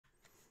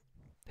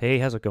Hey,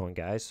 how's it going,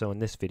 guys? So in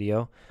this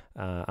video,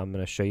 I'm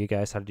going to show you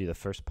guys how to do the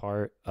first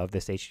part of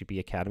this HTB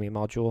Academy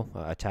module,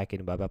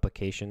 attacking web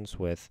applications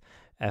with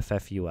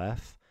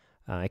FFUF.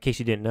 In case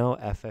you didn't know,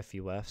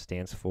 FFUF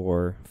stands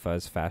for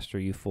Fuzz Faster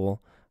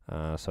Useful.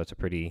 So it's a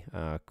pretty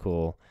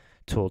cool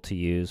tool to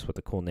use with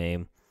a cool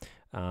name.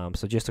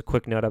 So just a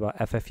quick note about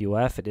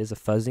FFUF. It is a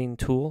fuzzing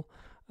tool.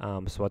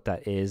 So what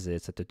that is,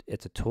 it's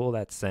a tool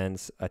that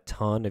sends a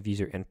ton of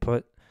user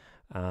input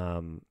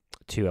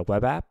to a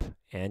web app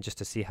and just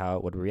to see how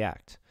it would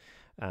react.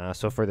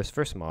 So for this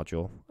first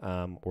module,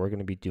 we're going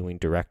to be doing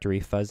directory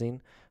fuzzing.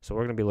 So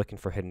we're going to be looking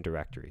for hidden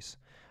directories.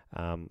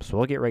 So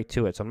we'll get right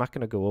to it. So I'm not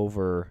going to go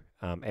over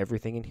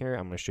everything in here.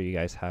 I'm going to show you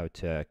guys how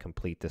to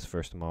complete this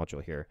first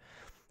module here.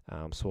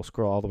 So we'll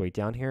scroll all the way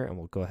down here and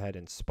we'll go ahead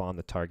and spawn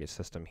the target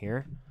system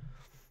here.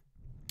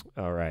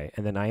 All right,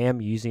 and then I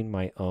am using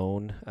my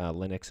own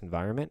Linux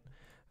environment.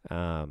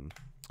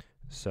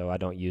 So I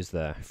don't use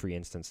the free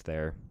instance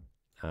there.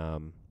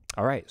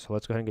 All right, so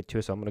let's go ahead and get to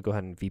it. So I'm going to go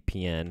ahead and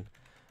VPN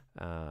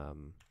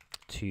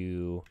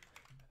to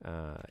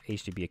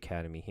HTB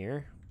Academy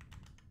here.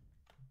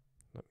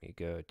 Let me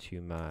go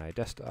to my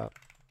desktop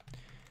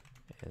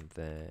and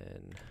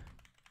then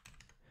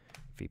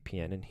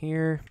VPN in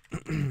here.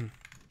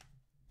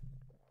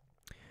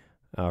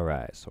 All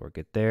right, so we're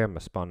good there. I'm going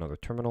to spawn another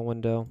terminal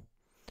window.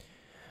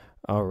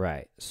 All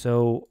right,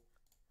 so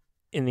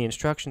in the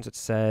instructions it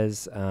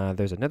says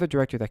there's another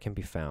directory that can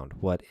be found.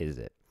 What is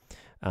it?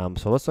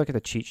 So let's look at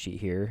the cheat sheet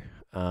here.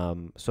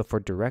 So for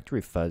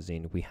directory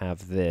fuzzing, we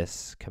have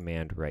this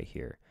command right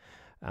here.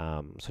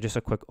 So just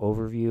a quick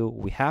overview.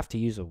 We have to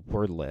use a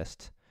word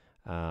list,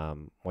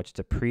 which is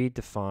a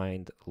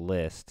predefined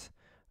list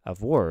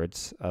of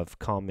words of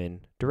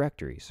common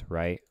directories,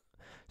 right?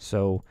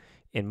 So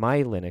in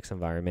my Linux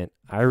environment,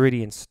 I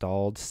already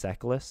installed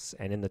seclists,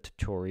 and in the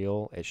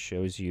tutorial, it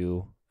shows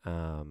you,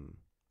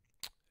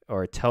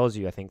 or it tells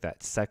you, I think,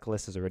 that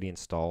seclist is already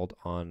installed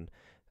on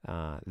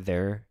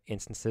their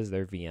instances,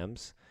 their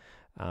VMs.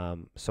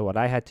 So what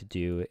I had to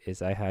do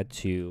is I had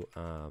to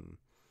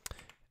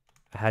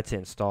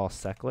install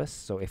seclists.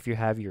 So if you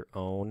have your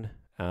own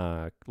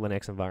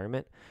Linux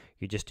environment,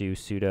 you just do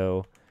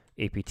sudo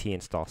apt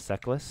install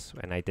seclists,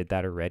 and I did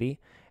that already.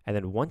 And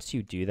then once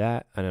you do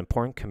that, an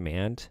important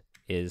command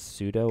is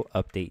sudo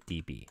update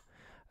db.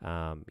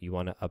 You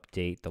want to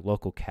update the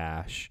local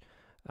cache,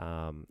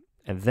 and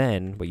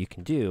then what you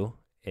can do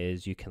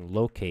is you can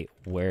locate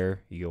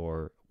where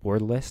your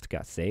word list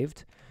got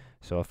saved.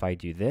 So if I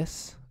do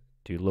this,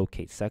 do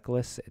locate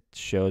seclist, it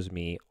shows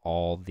me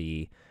all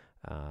the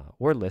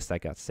word lists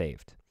that got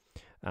saved.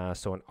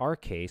 So in our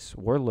case,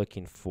 we're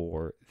looking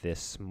for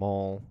this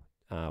small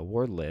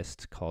word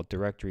list called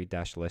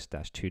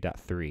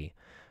directory-list-2.3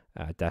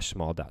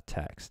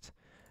 -small.txt.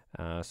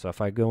 So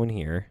if I go in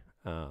here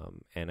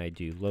and I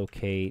do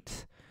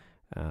locate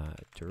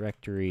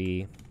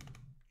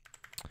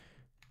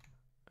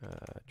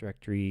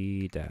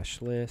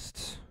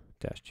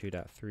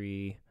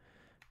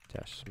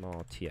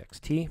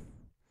directory-list-2.3-small.txt,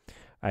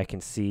 I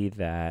can see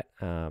that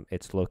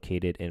it's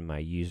located in my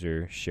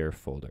user share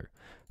folder.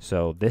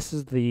 So this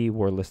is the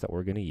word list that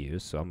we're going to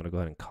use. So I'm going to go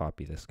ahead and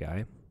copy this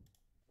guy.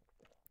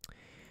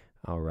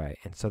 All right,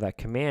 and so that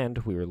command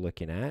we were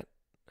looking at,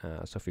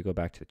 so if we go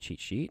back to the cheat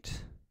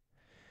sheet,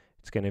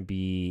 it's going to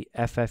be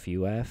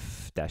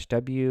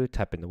ffuf-w,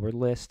 type in the word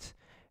list,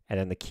 and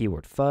then the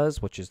keyword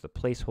fuzz, which is the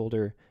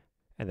placeholder,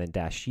 and then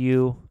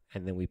 -u,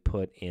 and then we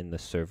put in the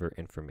server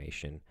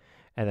information,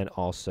 and then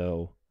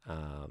also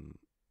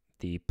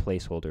the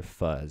placeholder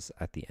fuzz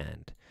at the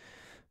end.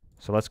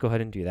 So let's go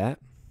ahead and do that.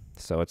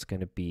 So it's going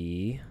to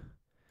be,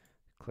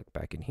 click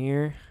back in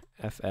here,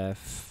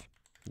 ffuf-w,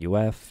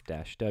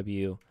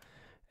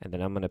 and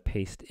then I'm going to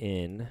paste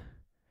in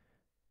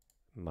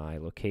my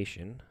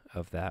location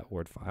of that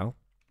word file,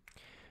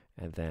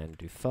 and then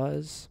do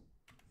fuzz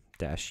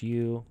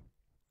 -u,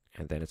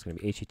 and then it's going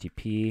to be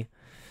HTTP,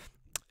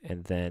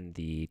 and then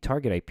the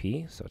target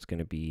IP, so it's going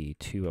to be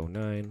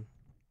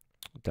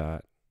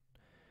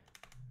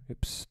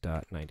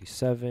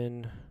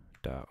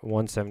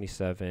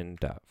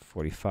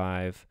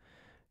 209.97.177.45,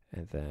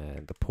 and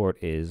then the port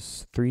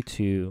is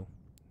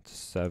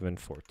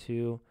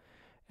 32742,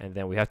 and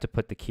then we have to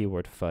put the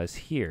keyword fuzz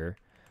here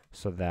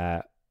so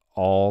that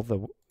all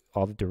the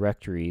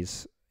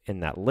directories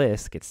in that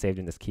list get saved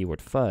in this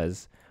keyword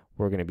fuzz.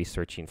 We're going to be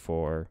searching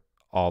for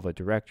all the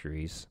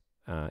directories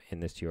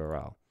in this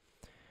URL.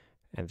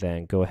 And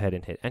then go ahead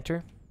and hit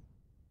enter.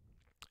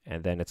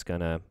 And then it's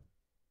going to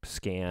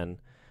scan,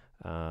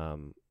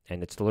 and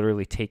it's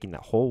literally taking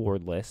that whole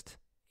word list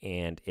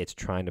and it's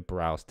trying to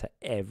browse to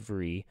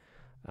every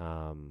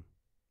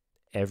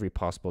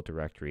possible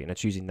directory, and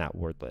it's using that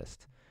word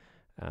list.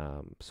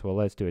 So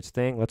let's do its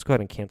thing. Let's go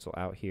ahead and cancel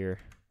out here.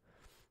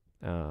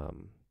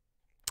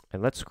 And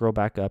let's scroll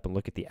back up and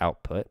look at the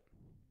output.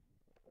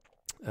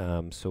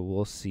 So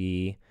we'll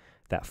see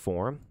that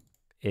form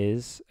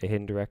is a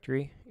hidden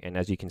directory, and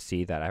as you can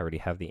see that I already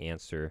have the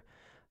answer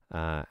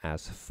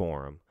as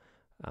forum.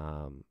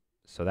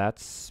 So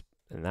that's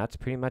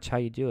pretty much how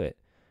you do it.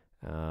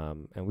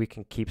 And we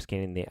can keep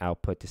scanning the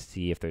output to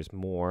see if there's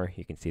more.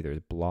 You can see there's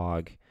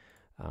blog.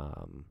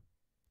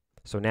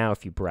 So now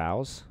if you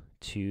browse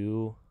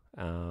to,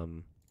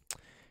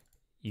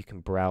 you can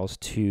browse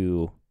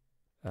to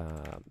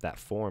that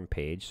forum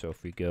page. So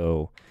if we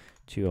go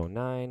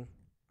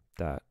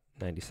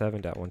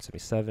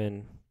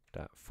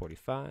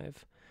 209.97.177.45,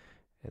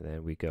 and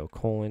then we go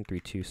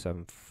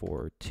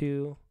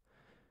 :32742,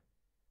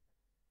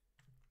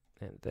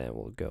 and then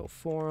we'll go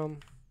forum,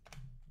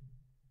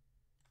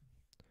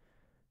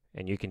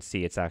 and you can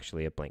see it's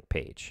actually a blank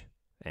page,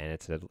 and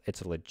it's a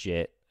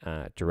legit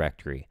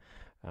directory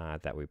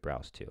that we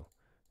browse to.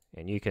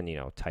 And you can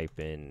type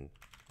in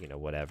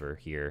whatever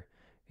here,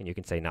 and you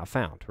can say not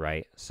found,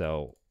 right?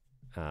 So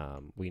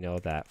we know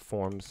that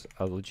form's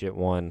a legit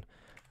one.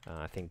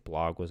 I think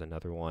blog was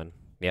another one.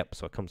 Yep,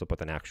 so it comes up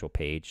with an actual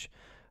page.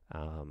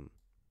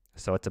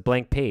 So it's a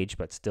blank page,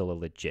 but still a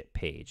legit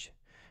page.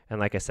 And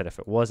like I said, if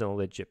it wasn't a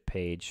legit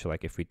page,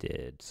 like if we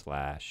did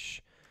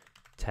 /test,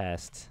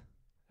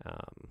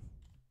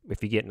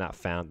 if you get not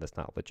found, that's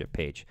not a legit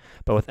page.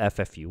 But with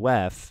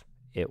FFUF,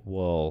 it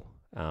will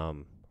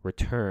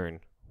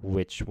return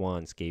which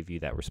ones gave you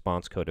that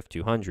response code of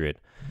 200,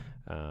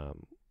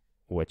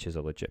 which is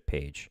a legit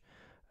page.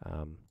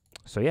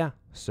 So yeah,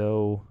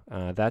 so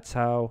that's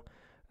how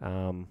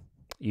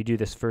you do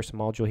this first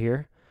module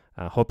here.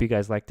 Hope you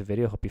guys liked the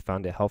video. Hope you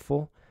found it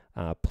helpful.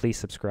 Please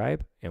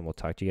subscribe, and we'll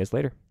talk to you guys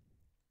later.